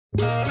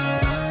Well,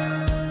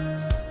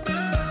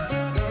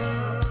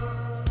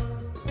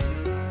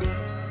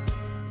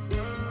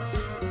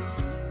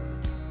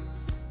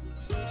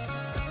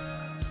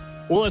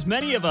 as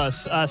many of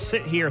us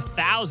sit here,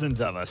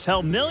 thousands of us,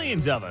 hell,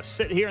 millions of us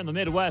sit here in the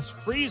Midwest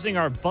freezing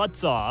our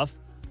butts off.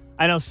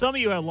 I know some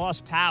of you have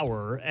lost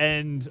power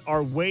and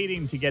are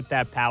waiting to get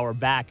that power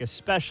back,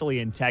 especially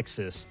in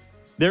Texas.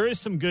 There is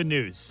some good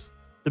news.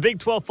 The Big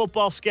 12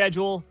 football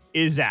schedule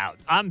is out.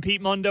 I'm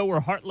Pete Mundo. We're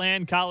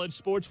Heartland College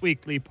Sports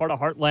Weekly, part of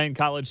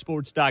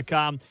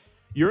HeartlandCollegeSports.com.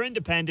 Your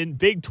independent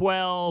Big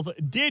 12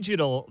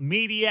 digital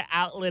media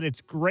outlet.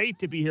 It's great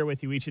to be here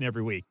with you each and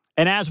every week.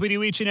 And as we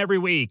do each and every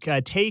week,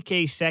 take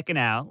a second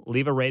out,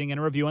 leave a rating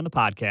and a review on the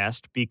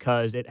podcast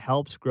because it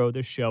helps grow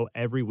the show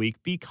every week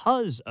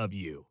because of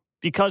you.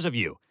 Because of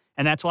you.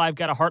 And that's why I've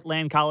got a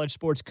Heartland College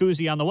Sports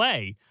koozie on the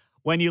way.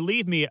 When you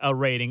leave me a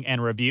rating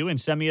and review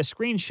and send me a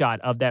screenshot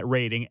of that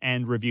rating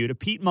and review to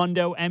Pete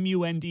Mundo,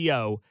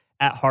 M-U-N-D-O,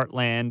 at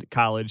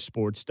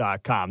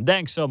HeartlandCollegeSports.com.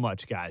 Thanks so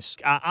much, guys.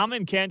 I'm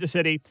in Kansas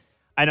City.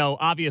 I know,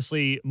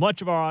 obviously,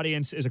 much of our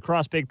audience is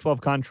across Big 12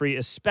 country,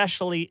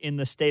 especially in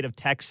the state of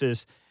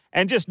Texas.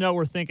 And just know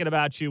we're thinking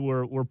about you.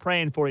 We're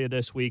praying for you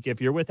this week. If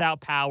you're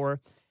without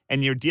power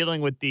and you're dealing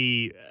with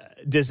the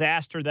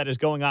disaster that is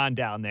going on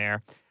down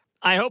there,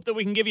 I hope that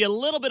we can give you a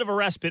little bit of a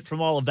respite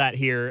from all of that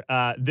here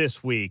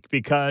this week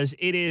because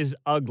it is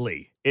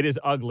ugly. It is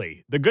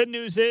ugly. The good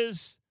news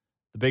is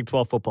the Big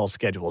 12 football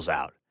schedule's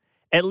out.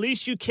 At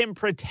least you can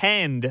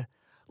pretend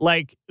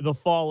like the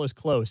fall is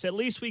close. At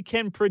least we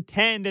can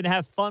pretend and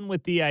have fun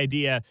with the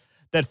idea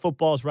that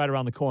football is right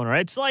around the corner.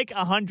 It's like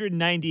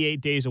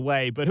 198 days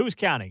away, but who's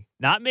counting?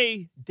 Not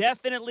me.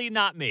 Definitely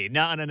not me.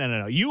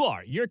 No. You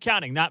are. You're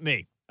counting, not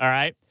me. All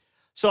right?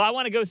 So I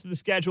want to go through the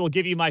schedule,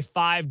 give you my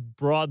 5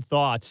 broad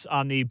thoughts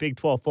on the Big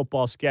 12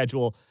 football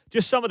schedule,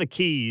 just some of the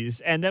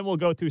keys, and then we'll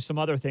go through some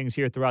other things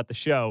here throughout the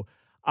show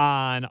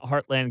on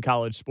Heartland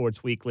College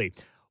Sports Weekly.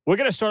 We're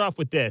going to start off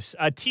with this.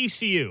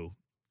 TCU.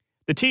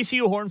 The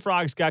TCU Horned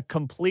Frogs got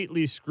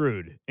completely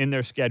screwed in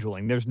their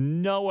scheduling. There's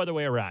no other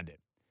way around it.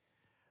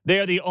 They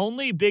are the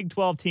only Big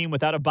 12 team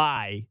without a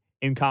bye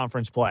in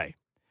conference play.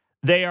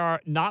 They are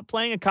not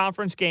playing a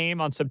conference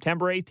game on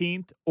September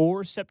 18th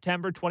or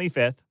September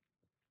 25th.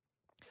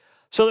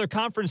 So their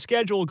conference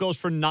schedule goes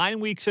for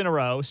 9 weeks in a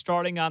row,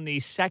 starting on the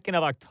 2nd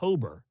of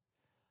October.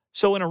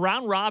 So in a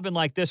round robin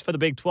like this for the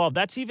Big 12,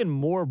 that's even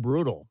more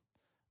brutal.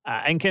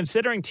 And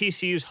considering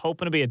TCU's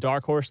hoping to be a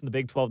dark horse in the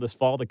Big 12 this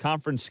fall, the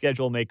conference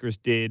schedule makers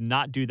did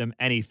not do them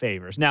any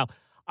favors. Now,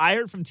 I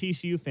heard from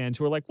TCU fans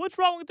who are like, what's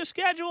wrong with the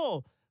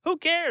schedule? Who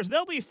cares?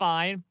 They'll be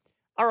fine.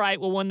 All right,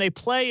 well, when they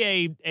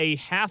play a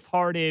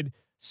half-hearted,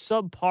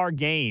 subpar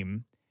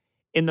game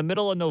in the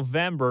middle of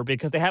November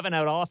because they haven't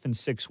had off in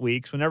 6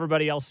 weeks, when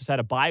everybody else has had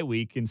a bye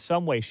week in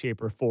some way,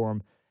 shape, or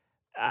form,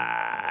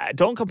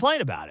 don't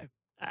complain about it.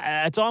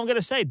 That's all I'm going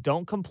to say.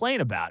 Don't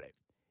complain about it.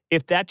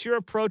 If that's your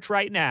approach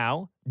right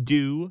now,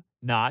 do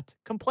not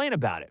complain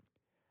about it.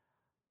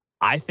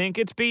 I think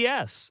it's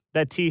BS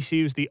that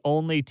TCU is the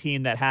only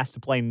team that has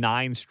to play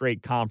 9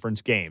 straight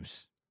conference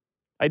games.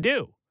 I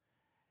do.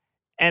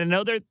 And I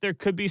know there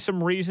could be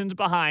some reasons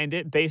behind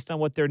it based on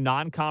what their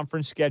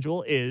non-conference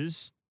schedule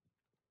is.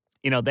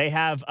 You know, they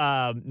have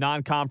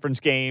non-conference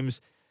games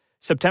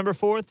September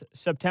 4th,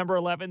 September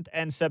 11th,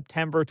 and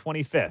September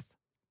 25th.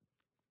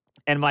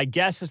 And my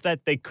guess is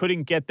that they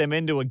couldn't get them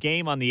into a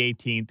game on the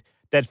 18th,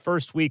 that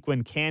first week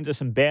when Kansas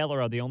and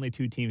Baylor are the only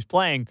 2 teams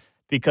playing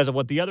because of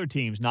what the other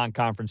teams'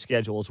 non-conference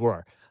schedules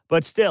were.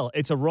 But still,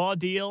 it's a raw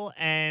deal,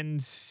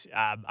 and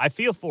I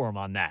feel for them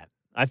on that.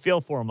 I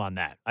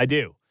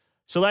do.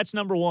 So that's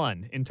number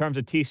 1 in terms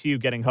of TCU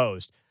getting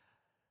hosed.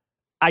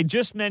 I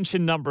just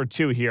mentioned number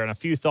 2 here and a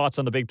few thoughts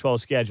on the Big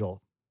 12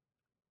 schedule.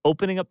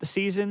 Opening up the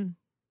season,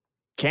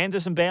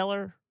 Kansas and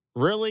Baylor,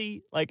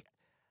 really? Like,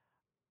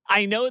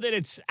 I know that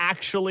it's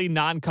actually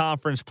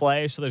non-conference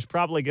play, so there's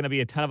probably going to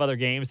be a ton of other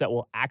games that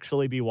we'll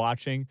actually be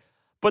watching.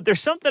 But there's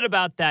something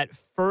about that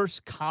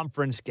first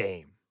conference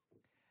game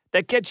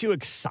that gets you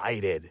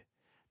excited,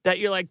 that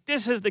you're like,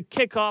 this is the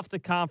kickoff the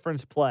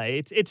conference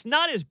play. It's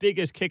not as big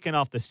as kicking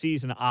off the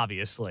season,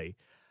 obviously,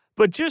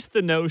 but just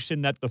the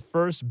notion that the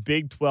first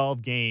Big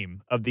 12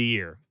 game of the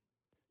year,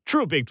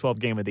 true Big 12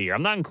 game of the year,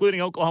 I'm not including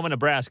Oklahoma,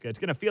 Nebraska. It's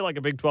going to feel like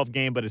a Big 12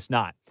 game, but it's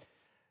not.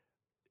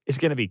 It's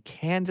going to be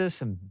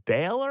Kansas and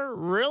Baylor?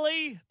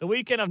 Really? The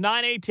weekend of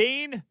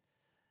 9/18?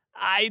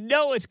 I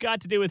know it's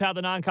got to do with how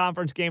the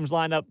non-conference games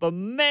line up, but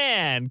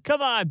man,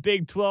 come on,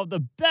 Big 12. The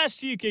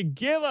best you could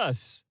give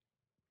us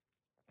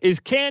is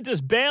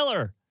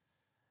Kansas-Baylor.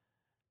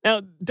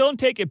 Now, don't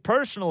take it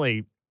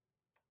personally,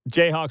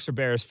 Jayhawks or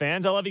Bears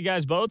fans. I love you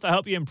guys both. I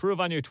hope you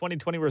improve on your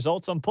 2020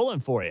 results. I'm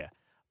pulling for you.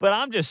 But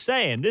I'm just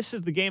saying, this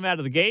is the game out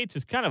of the gates.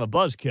 It's kind of a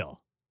buzzkill.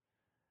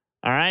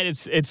 All right?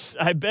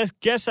 I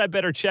guess I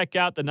better check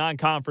out the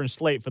non-conference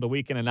slate for the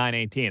weekend of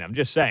 9/18. I'm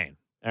just saying.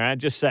 All right?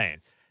 Just saying.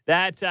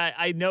 That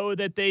I know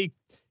that they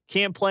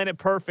can't plan it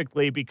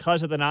perfectly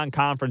because of the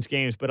non-conference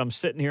games, but I'm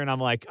sitting here and I'm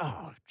like,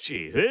 oh,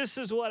 geez, this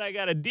is what we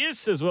got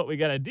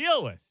to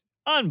deal with.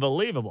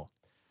 Unbelievable.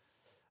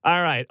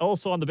 All right.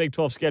 Also on the Big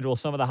 12 schedule,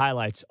 some of the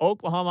highlights.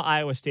 Oklahoma,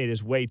 Iowa State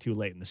is way too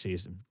late in the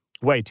season.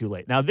 Way too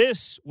late. Now,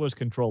 this was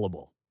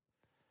controllable.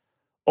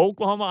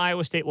 Oklahoma,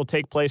 Iowa State will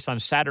take place on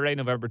Saturday,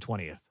 November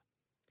 20th.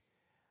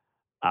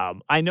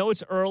 I know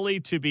it's early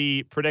to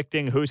be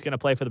predicting who's going to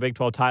play for the Big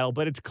 12 title,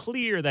 but it's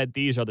clear that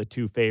these are the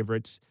two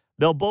favorites.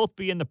 They'll both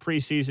be in the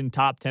preseason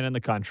top 10 in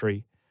the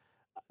country.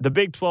 The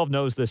Big 12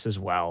 knows this as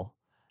well.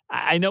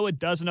 I know it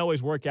doesn't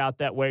always work out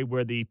that way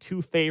where the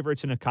two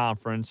favorites in a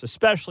conference,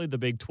 especially the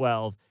Big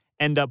 12,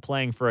 end up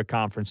playing for a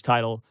conference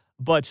title,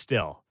 but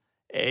still,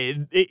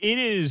 it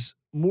is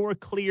more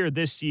clear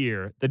this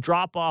year, the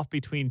drop-off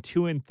between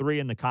 2 and 3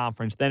 in the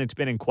conference than it's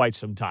been in quite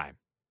some time.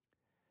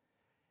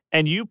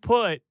 And you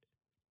put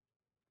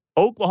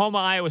Oklahoma,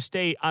 Iowa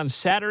State on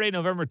Saturday,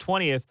 November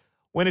 20th,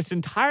 when it's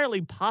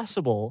entirely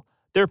possible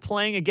they're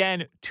playing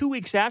again 2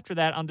 weeks after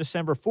that on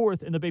December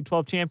 4th in the Big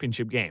 12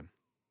 championship game.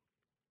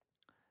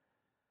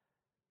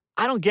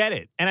 I don't get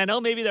it. And I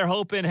know maybe they're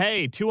hoping,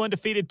 hey, 2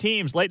 undefeated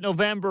teams, late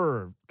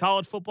November,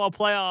 college football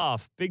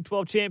playoff, Big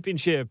 12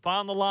 championship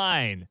on the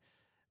line.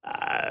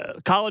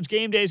 College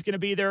game day is going to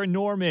be there in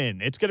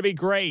Norman. It's going to be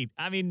great.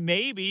 I mean,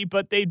 maybe,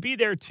 but they'd be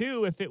there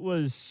too if it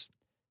was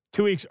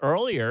 2 weeks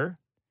earlier.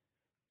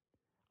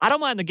 I don't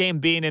mind the game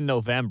being in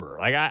November.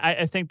 Like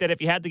I think that if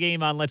you had the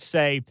game on, let's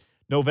say,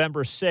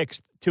 November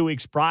 6th, 2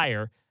 weeks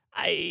prior,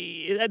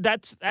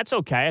 that's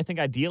okay. I think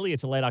ideally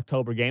it's a late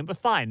October game, but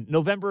fine.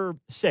 November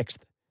 6th,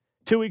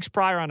 2 weeks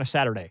prior on a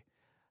Saturday.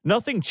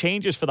 Nothing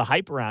changes for the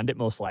hype around it,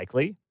 most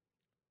likely.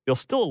 You'll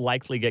still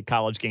likely get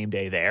college game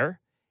day there.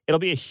 It'll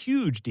be a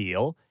huge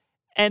deal.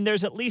 And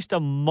there's at least a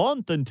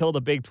month until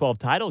the Big 12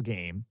 title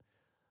game.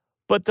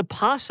 But to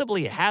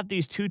possibly have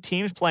these two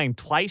teams playing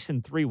twice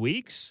in 3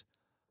 weeks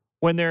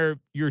when they're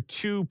your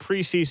two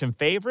preseason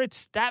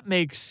favorites, that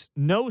makes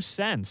no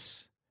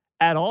sense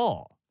at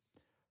all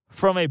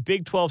from a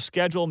Big 12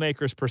 schedule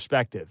maker's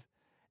perspective.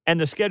 And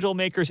the schedule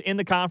makers in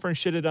the conference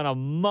should have done a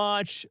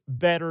much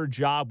better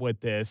job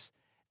with this.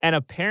 And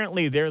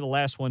apparently they're the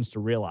last ones to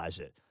realize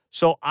it.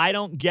 So I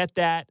don't get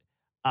that.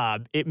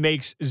 It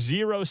makes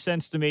zero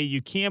sense to me.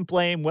 You can't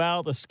blame,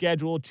 the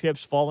schedule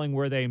chips falling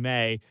where they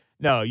may.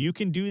 No, you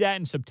can do that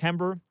in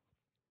September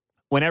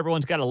when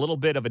everyone's got a little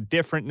bit of a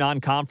different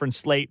non-conference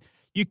slate.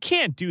 You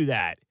can't do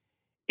that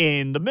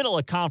in the middle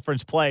of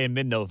conference play in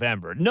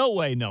mid-November. No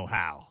way, no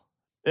how.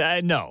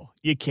 No,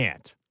 you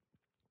can't.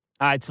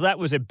 All right, so that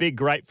was a big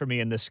gripe for me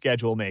in this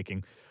schedule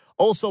making.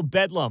 Also,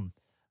 Bedlam.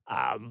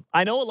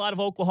 I know a lot of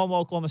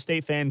Oklahoma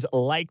State fans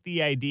like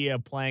the idea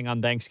of playing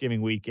on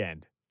Thanksgiving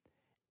weekend.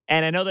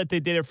 And I know that they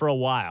did it for a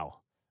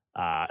while,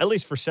 at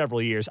least for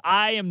several years.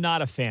 I am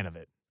not a fan of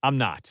it. I'm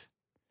not.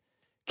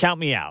 Count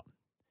me out.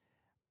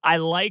 I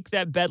like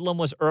that Bedlam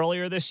was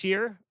earlier this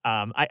year.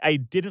 I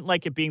didn't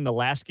like it being the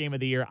last game of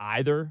the year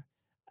either.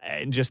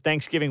 And just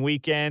Thanksgiving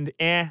weekend,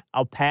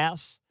 I'll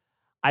pass.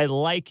 I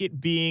like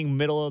it being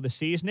middle of the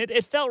season.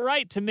 It felt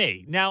right to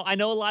me. Now, I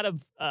know a lot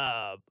of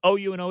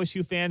OU and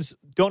OSU fans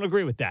don't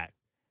agree with that.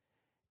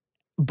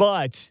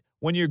 But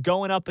when you're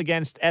going up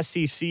against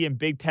SEC and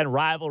Big Ten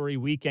rivalry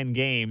weekend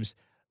games,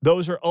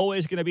 those are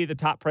always going to be the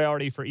top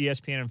priority for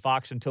ESPN and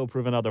Fox until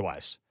proven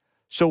otherwise.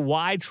 So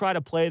why try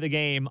to play the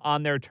game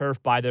on their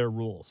turf by their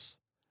rules?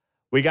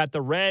 We got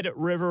the Red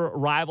River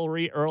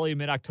rivalry early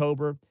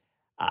mid-October.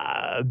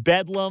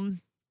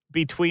 Bedlam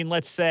between,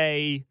 let's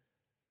say,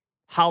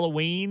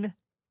 Halloween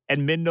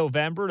and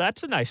mid-November.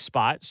 That's a nice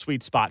spot,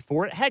 sweet spot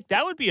for it. Heck,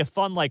 that would be a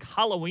fun,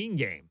 Halloween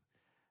game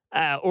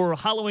or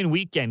Halloween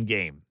weekend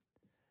game,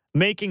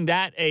 making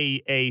that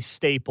a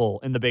staple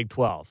in the Big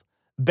 12.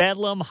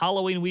 Bedlam,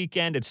 Halloween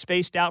weekend. It's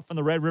spaced out from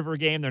the Red River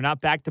game. They're not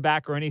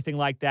back-to-back or anything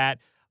like that.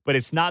 But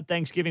it's not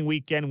Thanksgiving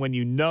weekend when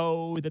you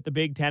know that the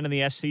Big Ten and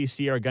the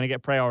SEC are going to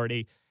get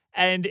priority.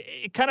 And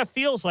it kind of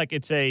feels like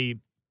it's a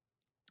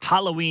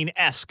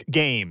Halloween-esque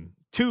game.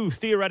 Two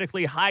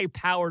theoretically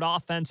high-powered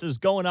offenses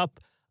going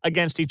up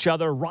against each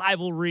other,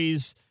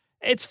 rivalries.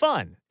 It's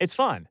fun. It's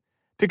fun.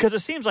 Because it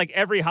seems like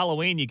every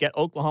Halloween you get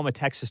Oklahoma,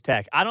 Texas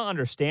Tech. I don't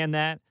understand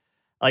that.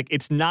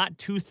 It's not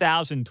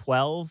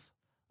 2012,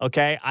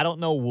 okay? I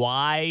don't know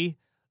why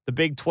the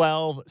Big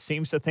 12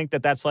 seems to think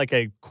that that's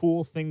a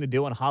cool thing to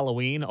do on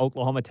Halloween,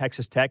 Oklahoma,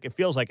 Texas Tech. It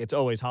feels like it's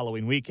always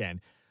Halloween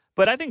weekend.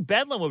 But I think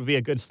Bedlam would be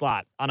a good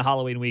slot on a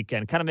Halloween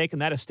weekend, kind of making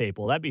that a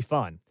staple. That'd be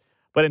fun.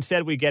 But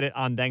instead, we get it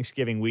on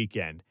Thanksgiving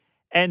weekend.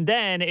 And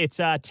then it's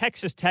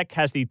Texas Tech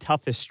has the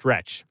toughest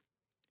stretch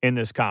in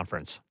this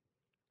conference.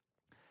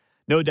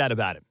 No doubt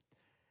about it.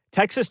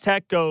 Texas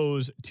Tech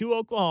goes to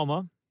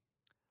Oklahoma,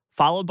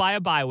 followed by a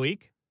bye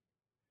week.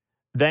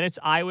 Then it's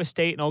Iowa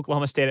State and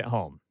Oklahoma State at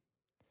home.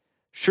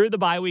 Sure, the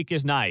bye week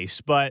is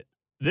nice, but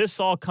this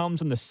all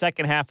comes in the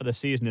second half of the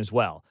season as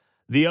well.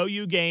 The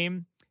OU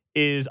game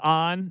is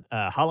on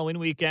Halloween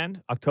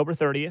weekend, October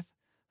 30th,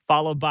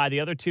 followed by the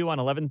other two on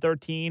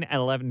 11/13 and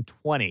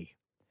 11/20.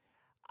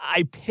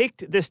 I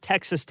picked this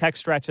Texas Tech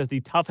stretch as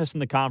the toughest in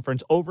the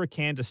conference over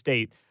Kansas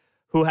State,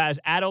 who has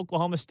at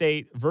Oklahoma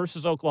State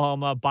versus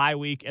Oklahoma, bye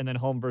week, and then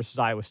home versus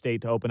Iowa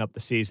State to open up the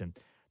season.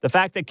 The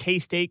fact that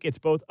K-State gets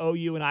both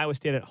OU and Iowa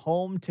State at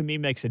home, to me,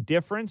 makes a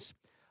difference.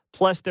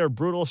 Plus, their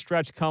brutal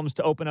stretch comes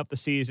to open up the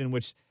season,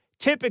 which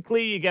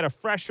typically you get a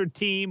fresher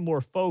team,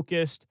 more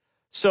focused.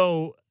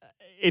 So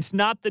it's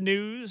not the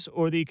news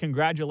or the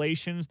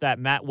congratulations that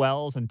Matt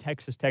Wells and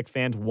Texas Tech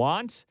fans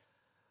want,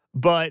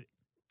 but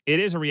it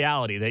is a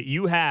reality that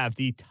you have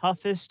the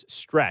toughest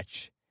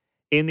stretch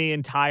in the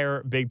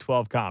entire Big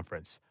 12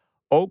 Conference.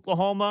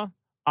 Oklahoma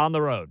on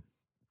the road.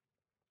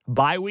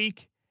 Bye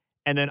week,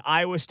 and then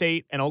Iowa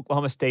State and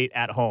Oklahoma State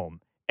at home.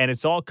 And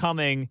it's all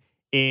coming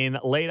in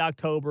late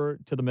October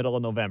to the middle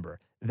of November.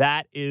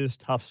 That is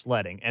tough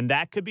sledding. And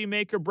that could be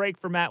make or break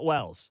for Matt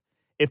Wells.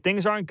 If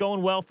things aren't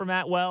going well for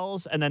Matt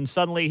Wells, and then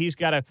suddenly he's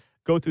got to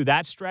go through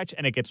that stretch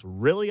and it gets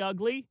really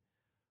ugly,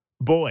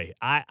 boy,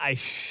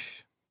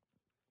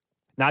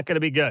 not going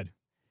to be good.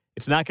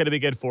 It's not going to be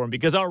good for him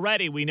because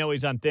already we know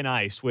he's on thin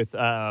ice with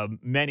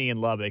many in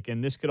Lubbock,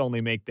 and this could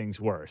only make things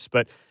worse.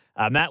 But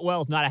Matt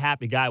Wells not a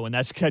happy guy when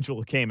that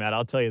schedule came out.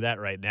 I'll tell you that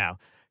right now.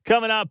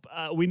 Coming up,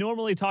 we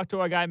normally talk to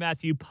our guy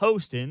Matthew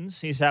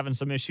Postins. He's having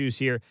some issues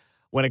here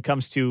when it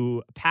comes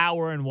to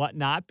power and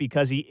whatnot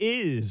because he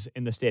is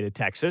in the state of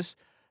Texas.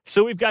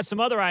 So we've got some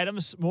other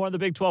items, more on the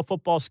Big 12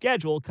 football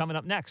schedule coming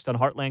up next on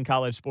Heartland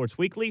College Sports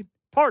Weekly,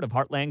 part of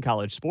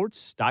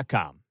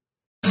HeartlandCollegeSports.com.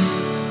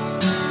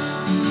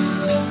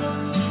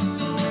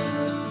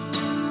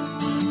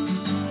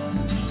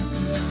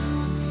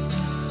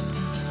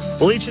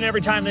 Well, each and every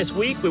time this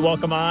week, we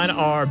welcome on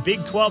our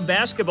Big 12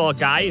 basketball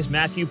guy is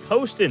Matthew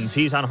Postins.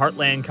 He's on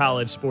Heartland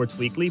College Sports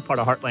Weekly, part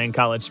of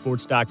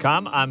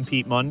HeartlandCollegeSports.com. I'm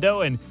Pete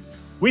Mundo, and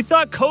we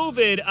thought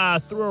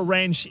COVID threw a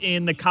wrench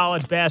in the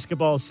college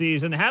basketball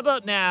season. How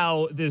about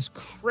now this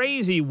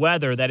crazy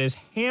weather that is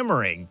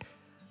hammering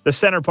the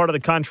center part of the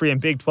country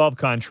and Big 12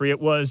 country? It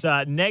was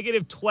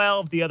negative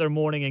 12 the other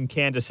morning in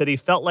Kansas City,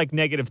 felt like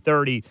negative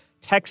 30.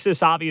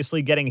 Texas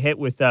obviously getting hit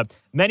with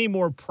many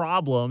more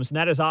problems, and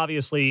that has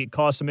obviously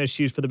caused some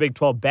issues for the Big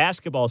 12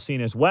 basketball scene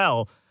as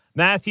well.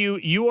 Matthew,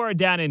 you are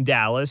down in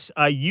Dallas.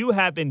 You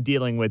have been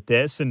dealing with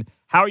this, and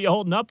how are you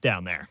holding up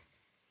down there?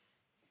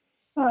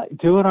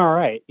 Doing all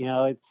right. You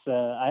know,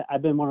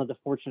 I've been one of the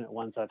fortunate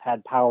ones. I've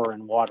had power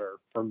and water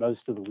for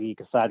most of the week,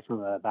 aside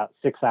from about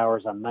 6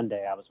 hours on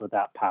Monday. I was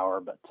without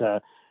power,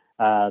 but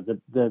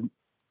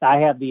I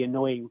have the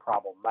annoying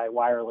problem. My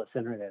wireless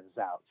internet is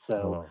out.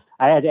 So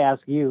I had to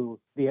ask you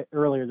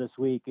earlier this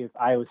week if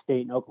Iowa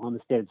State and Oklahoma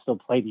State had still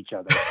played each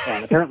other.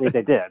 And apparently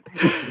they did.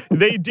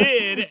 They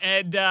did,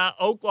 and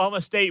Oklahoma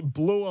State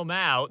blew them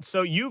out.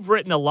 So you've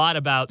written a lot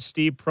about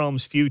Steve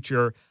Prohm's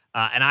future,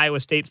 and Iowa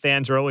State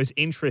fans are always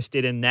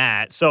interested in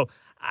that. So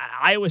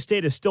Iowa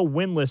State is still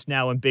winless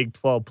now in Big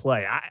 12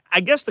 play.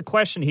 I guess the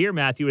question here,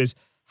 Matthew, is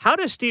how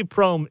does Steve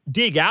Prohm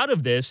dig out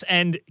of this,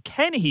 and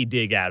can he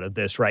dig out of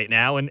this right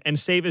now and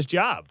save his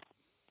job?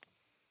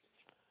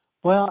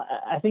 Well,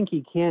 I think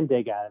he can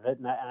dig out of it,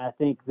 and I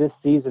think this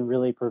season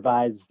really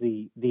provides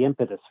the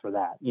impetus for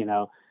that. You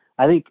know,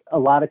 I think a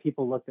lot of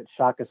people looked at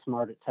Shaka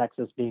Smart at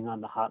Texas being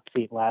on the hot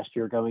seat last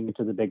year going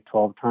into the Big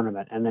 12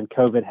 tournament, and then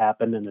COVID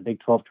happened and the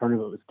Big 12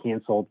 tournament was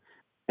canceled.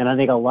 And I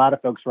think a lot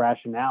of folks'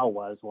 rationale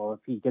was, well,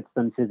 if he gets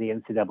them to the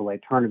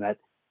NCAA tournament,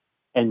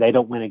 and they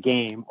don't win a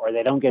game or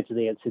they don't get to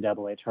the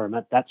NCAA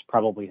tournament, that's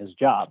probably his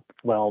job.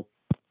 Well,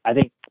 I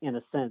think in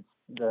a sense,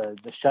 the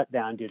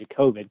shutdown due to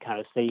COVID kind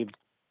of saved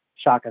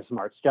Shaka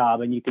Smart's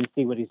job, and you can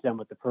see what he's done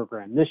with the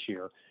program this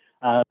year.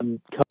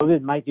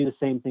 COVID might do the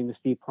same thing with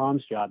Steve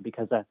Prohm's job,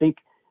 because I think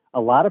a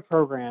lot of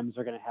programs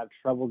are going to have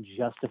trouble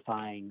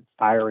justifying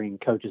firing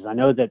coaches. I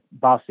know that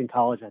Boston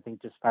College, I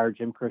think, just fired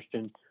Jim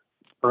Christian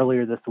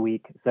earlier this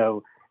week.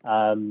 So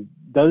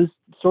those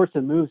sorts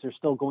of moves are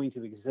still going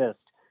to exist.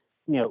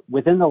 You know,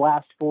 within the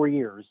last 4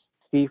 years,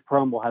 Steve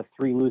Prohm will have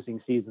 3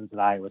 losing seasons at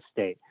Iowa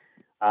State.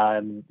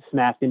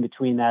 Smacked in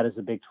between that is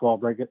a Big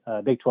 12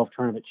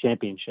 tournament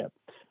championship.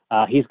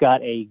 He's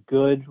got a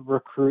good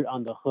recruit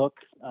on the hook,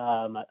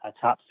 a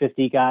top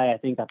 50 guy, I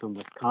think, up in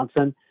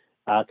Wisconsin,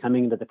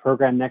 coming into the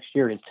program next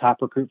year. His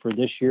top recruit for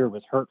this year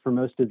was hurt for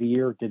most of the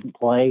year, didn't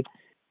play.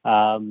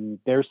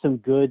 There's some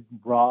good,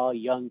 raw,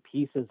 young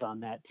pieces on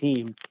that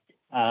team,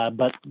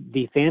 but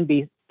the fan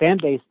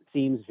base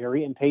seems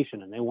very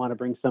impatient, and they want to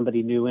bring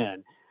somebody new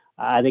in.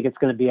 I think it's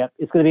going to be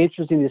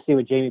interesting to see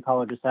what Jamie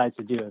Pollard decides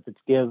to do. If it's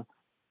give,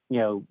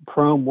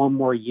 Prohm one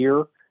more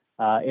year,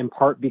 in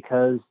part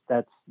because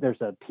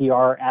there's a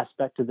PR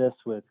aspect to this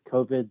with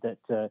COVID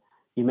that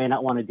you may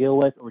not want to deal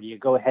with, or do you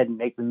go ahead and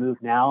make the move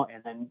now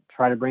and then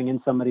try to bring in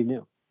somebody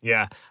new?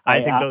 Yeah,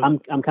 I'm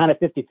kind of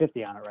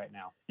 50-50 on it right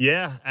now.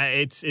 Yeah,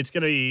 it's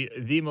going to be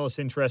the most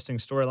interesting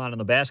storyline on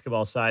the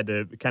basketball side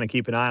to kind of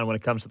keep an eye on when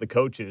it comes to the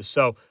coaches.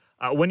 So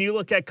when you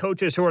look at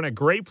coaches who are in a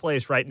great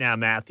place right now,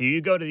 Matthew,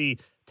 you go to the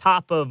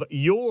top of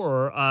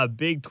your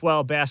Big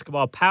 12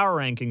 basketball power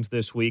rankings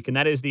this week, and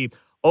that is the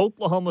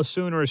Oklahoma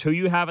Sooners, who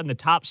you have in the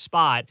top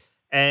spot.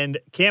 And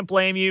can't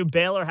blame you.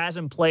 Baylor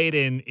hasn't played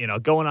in,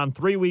 going on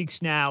 3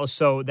 weeks now,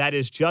 so that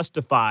is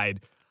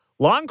justified.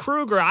 Lon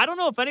Kruger, I don't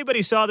know if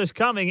anybody saw this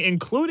coming,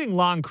 including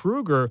Lon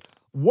Kruger.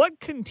 What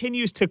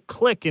continues to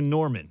click in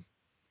Norman?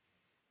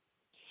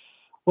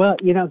 Well,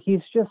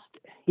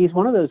 he's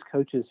one of those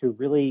coaches who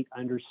really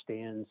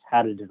understands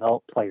how to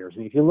develop players. I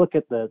mean, if you look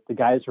at the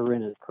guys who are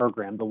in his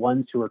program, the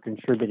ones who are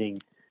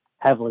contributing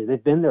heavily,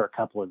 they've been there a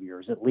couple of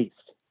years at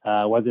least,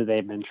 whether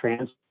they've been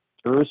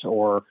transfers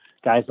or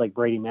guys like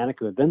Brady Manick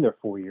who have been there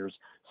 4 years.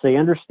 So he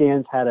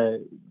understands how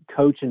to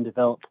coach and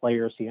develop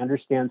players. He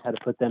understands how to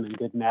put them in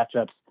good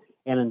matchups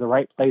and in the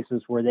right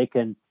places where they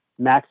can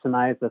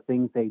maximize the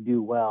things they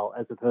do well,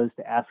 as opposed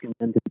to asking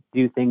them to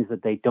do things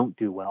that they don't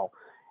do well.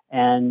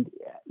 And,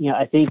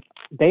 I think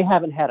they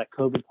haven't had a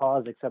COVID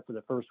pause except for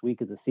the first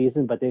week of the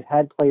season, but they've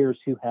had players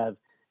who have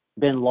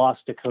been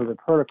lost to COVID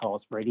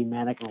protocols. Brady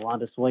Manick and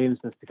Alondas Williams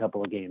missed a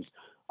couple of games.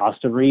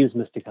 Austin Reeves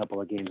missed a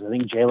couple of games. I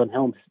think Jalen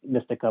Hill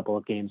missed a couple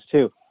of games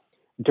too.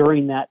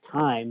 During that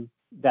time,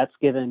 that's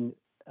given,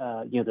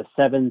 the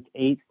 7th,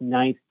 8th,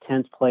 9th,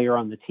 10th player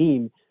on the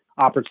team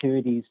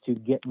opportunities to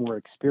get more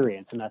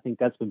experience. And I think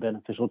that's been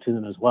beneficial to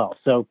them as well.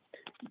 So,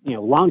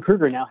 Lon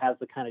Kruger now has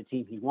the kind of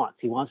team he wants.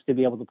 He wants to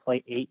be able to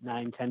play 8,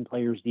 9, 10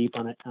 players deep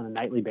on a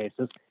nightly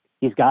basis.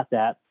 He's got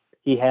that.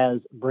 He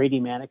has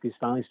Brady Manick, who's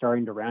finally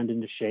starting to round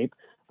into shape.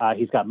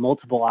 He's got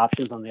multiple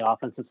options on the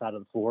offensive side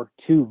of the floor,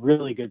 2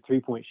 really good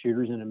three-point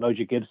shooters in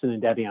Emoji Gibson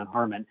and Devion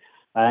Harmon.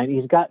 And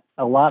he's got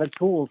a lot of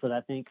tools that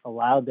I think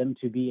allow them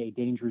to be a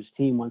dangerous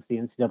team once the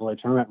NCAA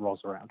tournament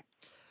rolls around.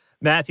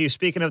 Matthew,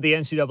 speaking of the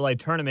NCAA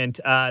tournament,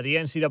 the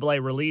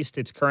NCAA released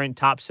its current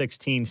top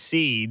 16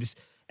 seeds.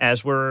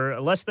 As we're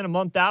less than a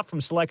month out from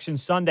Selection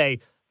Sunday,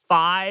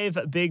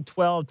 5 Big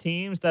 12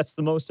 teams. That's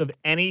the most of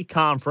any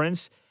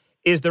conference.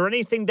 Is there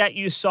anything that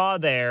you saw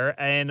there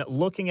and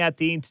looking at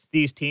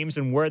these teams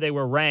and where they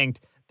were ranked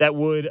that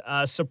would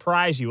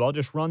surprise you? I'll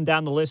just run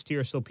down the list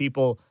here so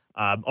people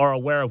are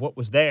aware of what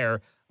was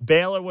there.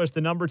 Baylor was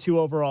the number 2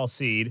 overall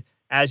seed,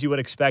 as you would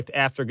expect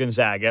after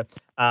Gonzaga.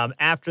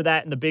 After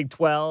that, in the Big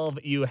 12,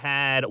 you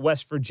had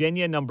West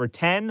Virginia, number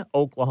 10,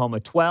 Oklahoma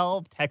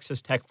 12,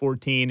 Texas Tech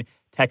 14,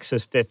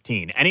 Texas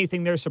 15.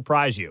 Anything there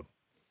surprise you?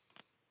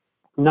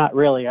 Not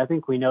really. I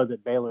think we know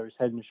that Baylor's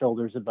head and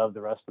shoulders above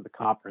the rest of the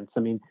conference. I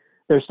mean,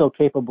 they're still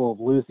capable of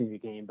losing a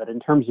game, but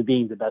in terms of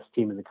being the best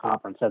team in the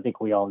conference, I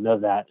think we all know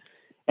that.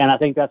 And I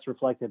think that's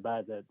reflected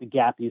by the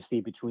gap you see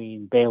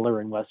between Baylor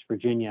and West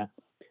Virginia.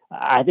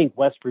 I think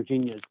West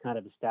Virginia has kind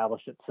of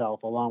established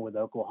itself, along with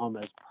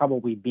Oklahoma, as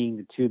probably being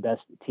the 2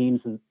 best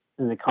teams in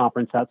the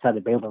conference outside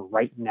of Baylor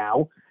right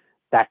now.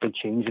 That could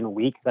change in a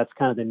week. That's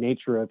kind of the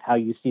nature of how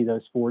you see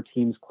those 4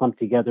 teams clumped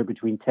together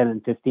between 10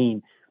 and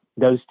 15.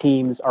 Those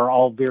teams are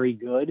all very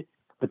good,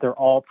 but they're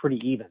all pretty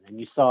even. And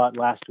you saw it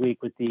last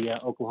week with the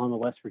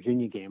Oklahoma-West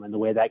Virginia game and the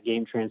way that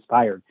game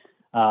transpired.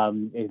 A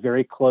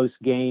very close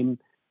game.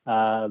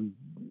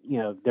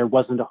 There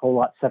wasn't a whole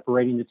lot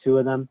separating the 2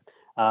 of them.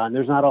 And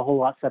there's not a whole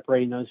lot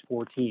separating those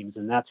 4 teams.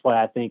 And that's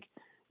why I think,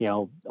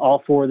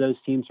 all 4 of those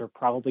teams are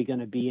probably going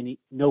to be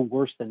no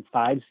worse than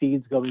 5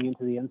 seeds going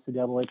into the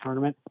NCAA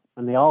tournament.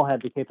 And they all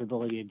have the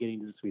capability of getting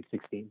to the Sweet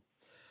 16.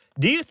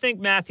 Do you think,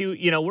 Matthew,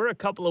 we're a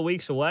couple of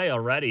weeks away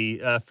already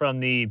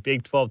from the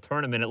Big 12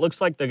 tournament. It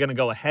looks like they're going to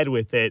go ahead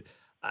with it.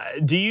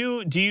 Do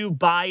you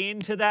buy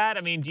into that?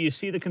 I mean, do you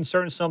see the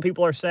concerns some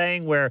people are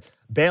saying where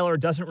Baylor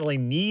doesn't really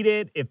need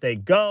it if they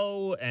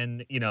go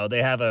and,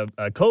 they have a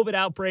COVID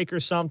outbreak or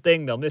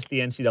something, they'll miss the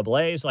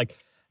NCAAs? Like,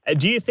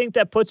 do you think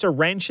that puts a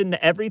wrench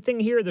into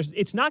everything here?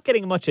 It's not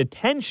getting much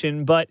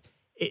attention, but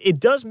it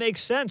does make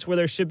sense where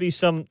there should be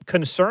some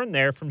concern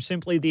there from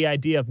simply the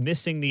idea of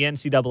missing the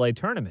NCAA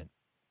tournament.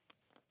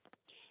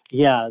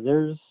 Yeah,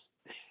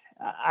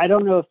 I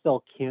don't know if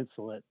they'll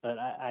cancel it, but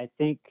I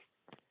think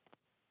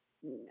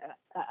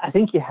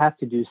you have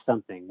to do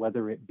something,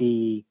 whether it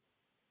be,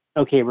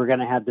 okay, we're going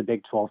to have the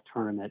Big 12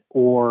 tournament,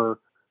 or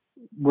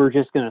we're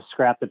just going to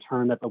scrap the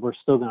tournament, but we're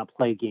still going to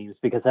play games,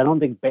 because I don't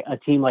think a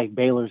team like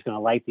Baylor is going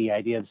to like the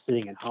idea of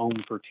sitting at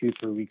home for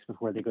 2-3 weeks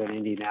before they go to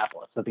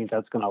Indianapolis. I think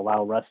that's going to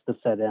allow rust to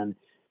set in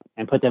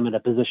and put them in a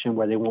position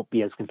where they won't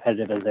be as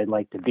competitive as they'd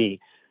like to be.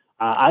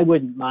 I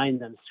wouldn't mind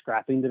them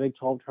scrapping the Big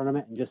 12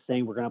 tournament and just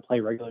saying we're going to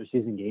play regular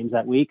season games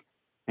that week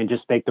and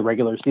just make the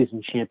regular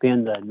season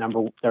champion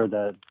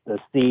the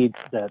seed,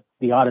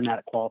 the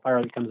automatic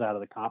qualifier that comes out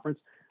of the conference.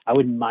 I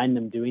wouldn't mind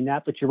them doing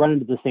that, but you run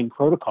into the same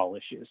protocol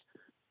issues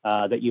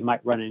that you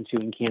might run into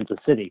in Kansas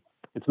City.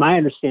 It's my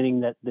understanding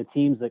that the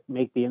teams that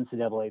make the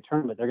NCAA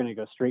tournament, they're going to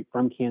go straight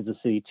from Kansas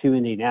City to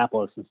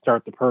Indianapolis and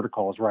start the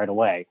protocols right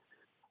away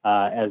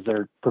as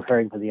they're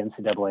preparing for the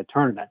NCAA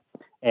tournament.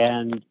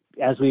 And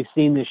as we've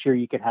seen this year,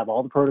 you could have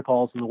all the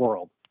protocols in the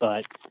world,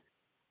 but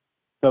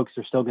folks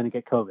are still going to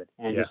get COVID.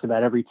 And just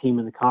about every team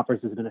in the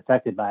conference has been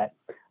affected by it.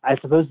 I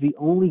suppose the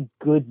only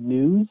good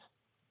news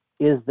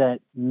is that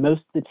most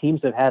of the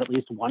teams have had at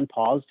least one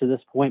pause to this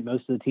point,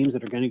 most of the teams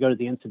that are going to go to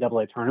the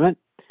NCAA tournament.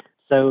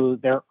 So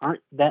there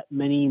aren't that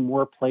many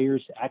more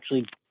players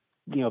actually,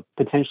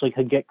 potentially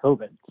could get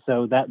COVID.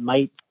 So that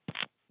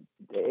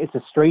it's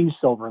a strange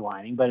silver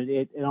lining, but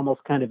it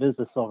almost kind of is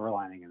a silver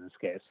lining in this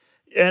case.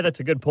 Yeah, that's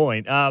a good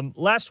point.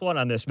 Last one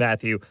on this,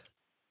 Matthew.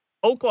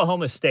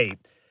 Oklahoma State,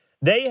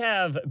 they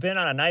have been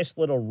on a nice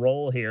little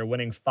roll here,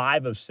 winning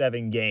 5 of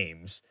 7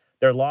 games.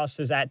 Their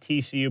losses at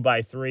TCU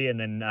by 3 and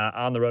then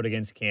on the road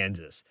against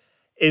Kansas.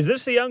 Is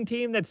this a young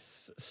team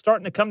that's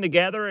starting to come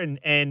together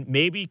and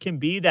maybe can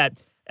be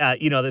that,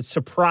 that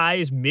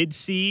surprise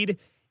mid-seed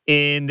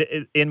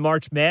in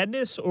March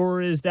Madness,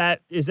 or is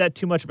that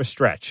too much of a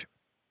stretch?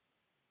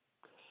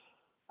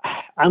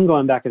 I'm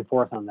going back and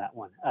forth on that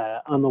one.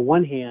 On the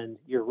one hand,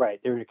 you're right.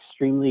 They're an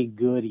extremely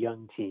good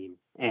young team.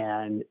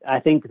 And I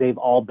think they've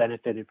all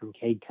benefited from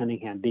Cade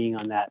Cunningham being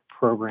on that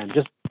program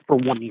just for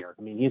 1 year.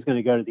 I mean, he's going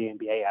to go to the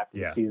NBA after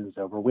the season's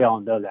over. We all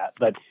know that.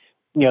 But,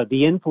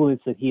 the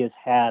influence that he has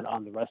had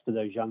on the rest of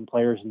those young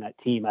players in that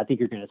team, I think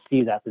you're going to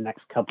see that the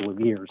next couple of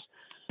years.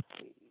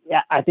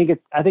 Yeah, I think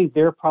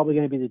they're probably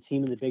going to be the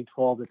team in the Big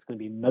 12 that's going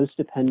to be most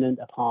dependent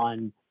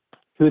upon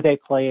who they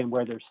play and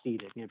where they're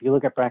seated. If you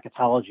look at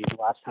bracketology,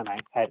 the last time I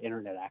had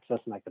internet access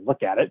and I could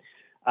look at it,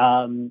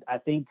 I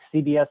think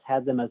CBS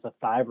had them as a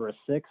 5 or a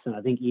 6, and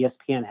I think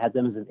ESPN had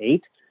them as an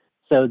 8.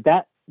 So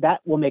that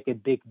will make a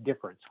big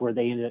difference where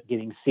they end up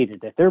getting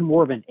seated. If they're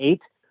more of an 8,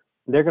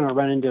 they're going to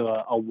run into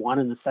a 1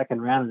 in the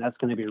second round, and that's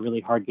going to be a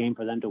really hard game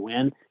for them to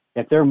win.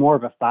 If they're more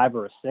of a 5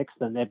 or a 6,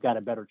 then they've got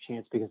a better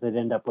chance because they'd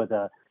end up with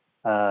a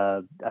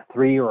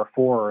 3 or a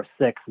 4 or a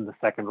 6 in the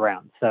second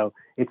round. So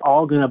it's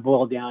all going to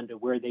boil down to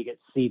where they get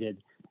seated.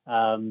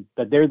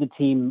 But they're the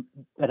team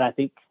that I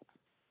think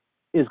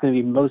is going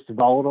to be most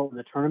volatile in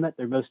the tournament.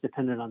 They're most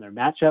dependent on their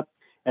matchup,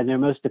 and they're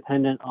most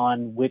dependent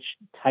on which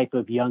type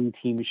of young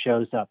team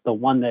shows up. The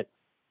one that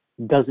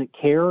doesn't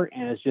care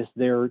and is just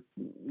there,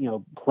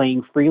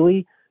 playing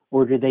freely,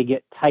 or do they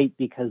get tight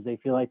because they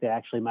feel like they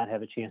actually might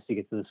have a chance to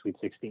get to the Sweet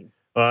 16?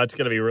 Well, it's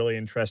going to be really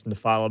interesting to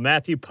follow.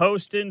 Matthew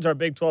Poston's our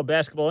Big 12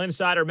 basketball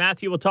insider.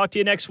 Matthew, we'll talk to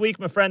you next week,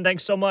 my friend.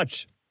 Thanks so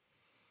much.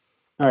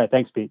 All right.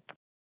 Thanks, Pete.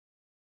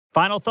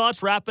 Final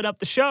thoughts, wrapping up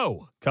the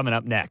show, coming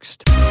up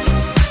next.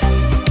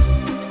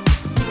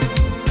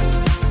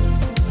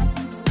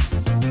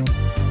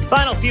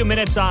 Final few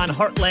minutes on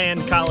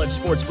Heartland College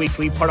Sports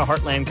Weekly, part of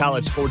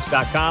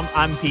heartlandcollegesports.com.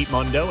 I'm Pete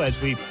Mundo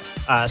as we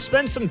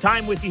spend some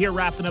time with you here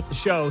wrapping up the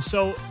show.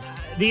 So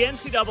the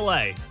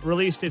NCAA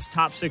released its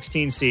top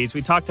 16 seeds.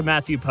 We talked to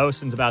Matthew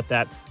Postons about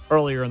that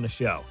earlier in the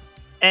show.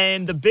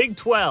 And the Big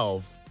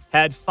 12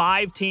 had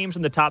 5 teams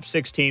in the top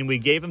 16. We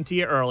gave them to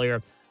you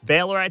earlier.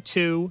 Baylor at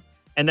 2,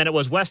 and then it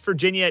was West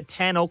Virginia at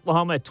 10,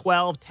 Oklahoma at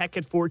 12, Tech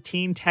at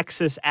 14,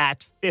 Texas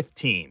at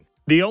 15.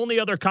 The only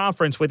other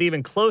conference with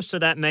even close to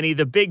that many,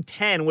 the Big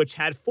 10, which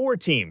had 4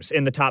 teams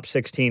in the top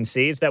 16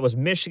 seeds. That was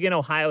Michigan,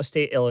 Ohio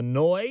State,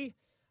 Illinois.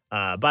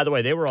 By the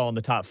way, they were all in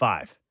the top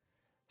 5.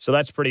 So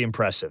that's pretty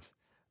impressive.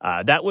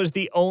 That was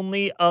the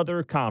only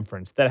other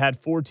conference that had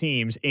 4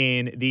 teams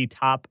in the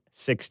top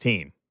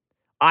 16.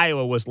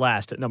 Iowa was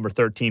last at number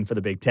 13 for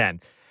the Big 10.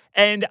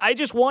 And I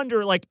just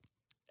wonder,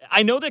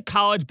 I know that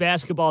college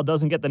basketball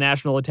doesn't get the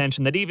national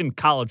attention that even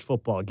college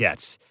football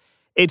gets.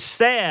 It's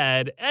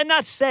sad, and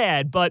not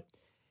sad, but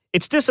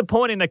it's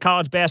disappointing that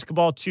college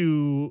basketball,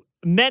 to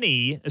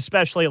many,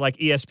 especially like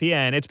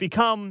ESPN, it's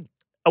become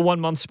a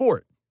one-month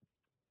sport.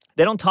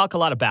 They don't talk a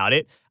lot about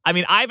it. I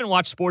mean, I haven't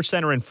watched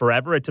SportsCenter in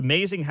forever. It's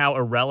amazing how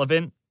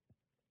irrelevant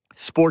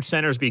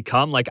SportsCenter's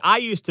become. I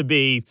used to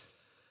be,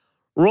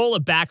 roll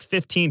it back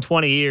 15,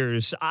 20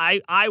 years,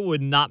 I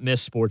would not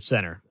miss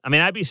SportsCenter. I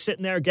mean, I'd be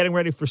sitting there getting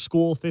ready for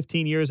school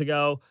 15 years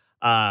ago,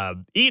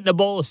 eating a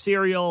bowl of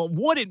cereal,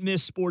 wouldn't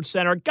miss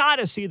SportsCenter, got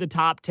to see the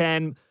top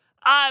 10.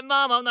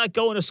 Mom, I'm not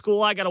going to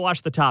school. I got to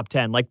watch the top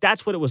 10.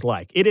 That's what it was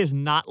like. It is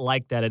not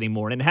like that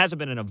anymore, and it hasn't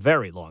been in a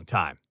very long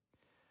time.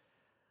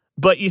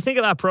 But you think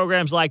about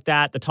programs like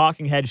that, the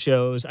talking head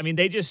shows. I mean,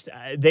 they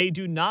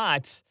do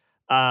not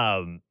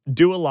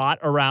do a lot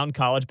around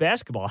college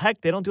basketball.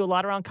 Heck, they don't do a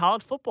lot around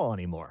college football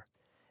anymore.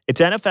 It's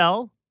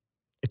NFL.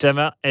 It's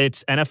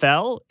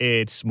NFL.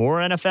 It's more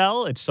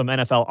NFL. It's some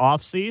NFL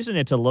offseason.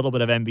 It's a little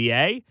bit of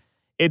NBA.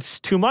 It's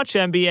too much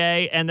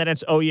NBA, and then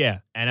it's,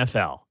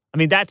 NFL. I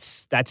mean,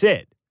 that's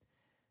it.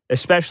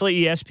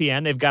 Especially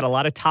ESPN. They've got a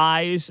lot of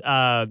ties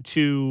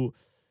to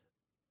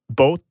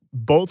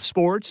both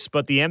sports,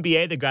 but the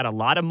NBA, they've got a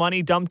lot of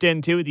money dumped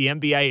into. The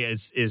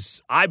NBA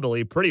is, I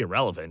believe, pretty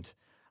irrelevant.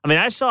 I mean,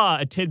 I saw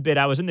a tidbit.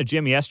 I was in the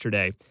gym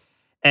yesterday,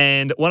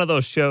 and one of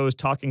those shows,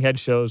 talking head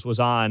shows, was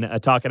on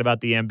talking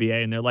about the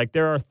NBA, and they're like,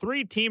 there are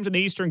 3 teams in the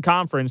Eastern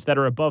Conference that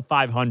are above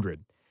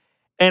 500.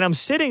 And I'm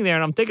sitting there,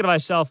 and I'm thinking to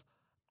myself,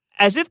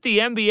 as if the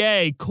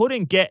NBA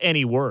couldn't get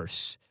any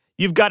worse.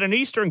 You've got an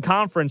Eastern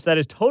Conference that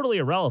is totally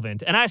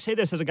irrelevant, and I say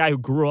this as a guy who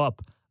grew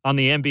up on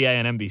the NBA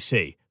and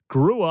NBC,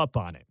 grew up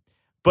on it.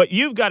 But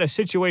you've got a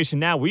situation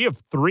now where you have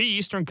 3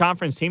 Eastern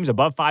Conference teams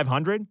above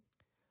 500. I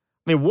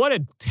mean, what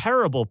a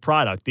terrible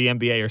product the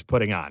NBA is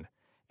putting on.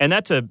 And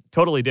that's a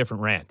totally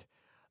different rant.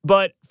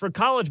 But for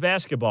college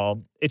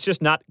basketball, it's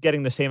just not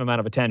getting the same amount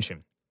of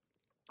attention.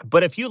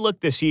 But if you look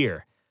this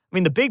year, I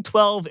mean, the Big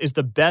 12 is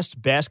the best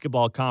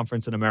basketball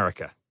conference in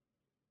America,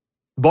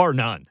 bar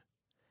none.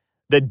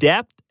 The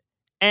depth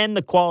and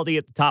the quality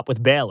at the top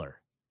with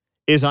Baylor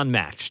is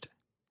unmatched.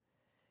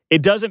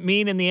 It doesn't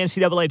mean in the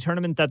NCAA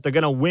tournament that they're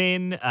going to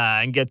win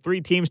and get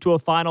 3 teams to a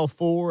Final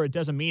Four. It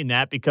doesn't mean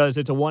that because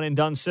it's a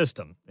one-and-done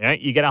system.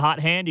 Right? You get a hot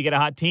hand, you get a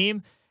hot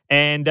team,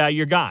 and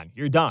you're gone.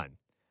 You're done.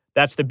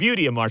 That's the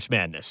beauty of March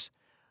Madness.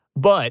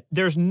 But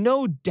there's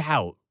no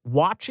doubt,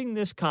 watching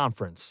this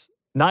conference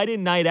night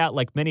in, night out,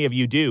 like many of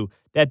you do,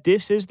 that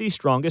this is the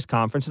strongest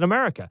conference in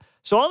America.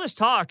 So all this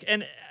talk,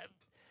 and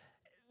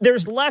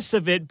there's less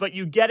of it, but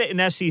you get it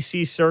in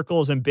SEC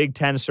circles and Big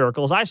Ten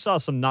circles. I saw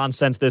some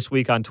nonsense this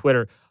week on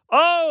Twitter.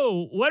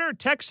 Oh, when are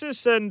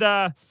Texas and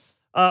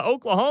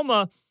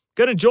Oklahoma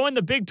going to join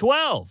the Big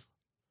 12?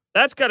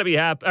 That's got to be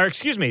happening. Or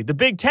excuse me, the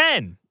Big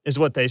 10 is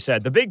what they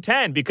said. The Big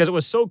 10, because it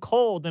was so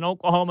cold in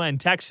Oklahoma and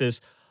Texas,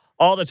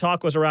 all the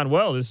talk was around,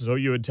 well, this is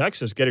OU and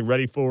Texas getting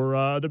ready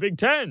for the Big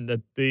 10,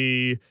 that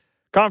the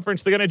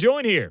conference they're going to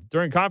join here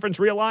during conference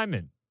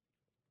realignment.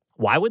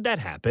 Why would that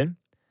happen?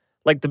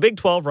 Like the Big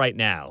 12 right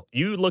now,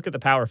 you look at the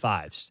Power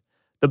Fives.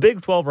 The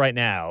Big 12 right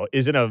now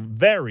is in a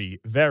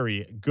very,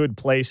 very good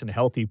place and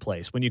healthy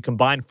place. When you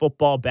combine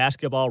football,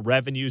 basketball,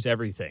 revenues,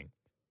 everything,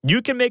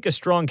 you can make a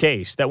strong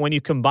case that when you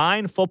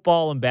combine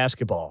football and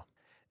basketball,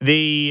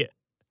 the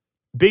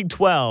Big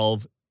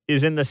 12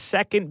 is in the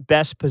second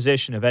best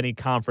position of any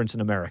conference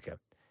in America.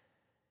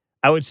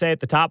 I would say at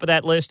the top of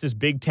that list is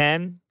Big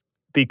 10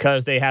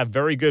 because they have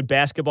very good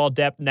basketball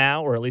depth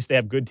now, or at least they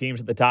have good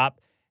teams at the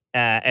top.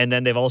 And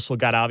then they've also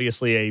got,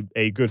 obviously,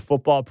 a good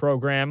football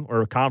program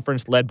or a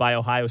conference led by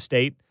Ohio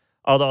State.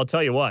 Although I'll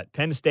tell you what,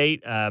 Penn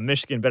State,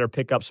 Michigan better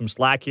pick up some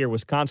slack here.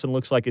 Wisconsin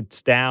looks like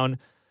it's down.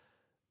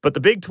 But the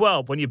Big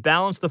 12, when you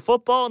balance the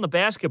football and the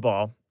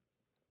basketball,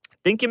 I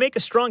think you make a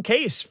strong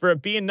case for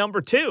it being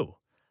number 2.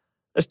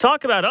 Let's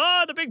talk about,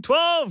 the Big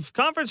 12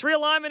 conference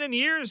realignment in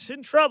years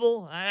in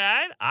trouble.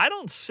 I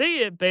don't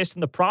see it based on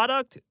the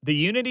product, the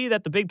unity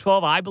that the Big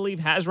 12, I believe,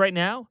 has right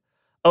now.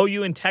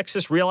 OU and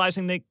Texas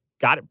realizing they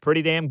got it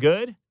pretty damn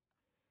good.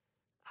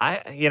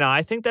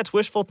 I think that's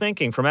wishful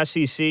thinking from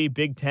SEC,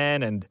 Big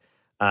Ten, and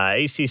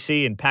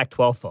ACC and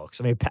Pac-12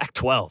 folks. I mean,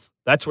 Pac-12,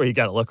 that's where you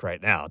got to look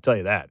right now. I'll tell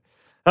you that.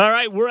 All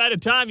right, we're out of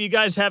time. You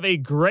guys have a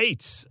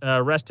great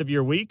rest of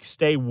your week.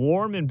 Stay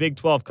warm in Big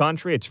 12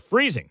 country. It's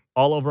freezing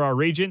all over our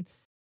region.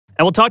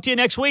 And we'll talk to you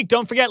next week.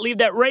 Don't forget, leave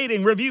that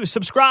rating, review,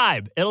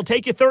 subscribe. It'll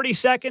take you 30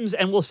 seconds,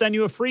 and we'll send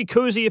you a free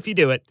koozie if you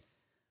do it.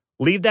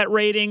 Leave that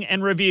rating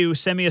and review.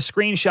 Send me a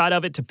screenshot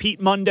of it to Pete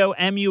Mundo,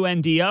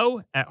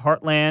 MUNDO, at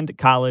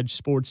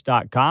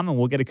heartlandcollegesports.com, and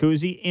we'll get a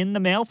koozie in the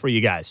mail for you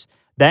guys.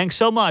 Thanks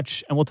so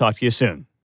much, and we'll talk to you soon.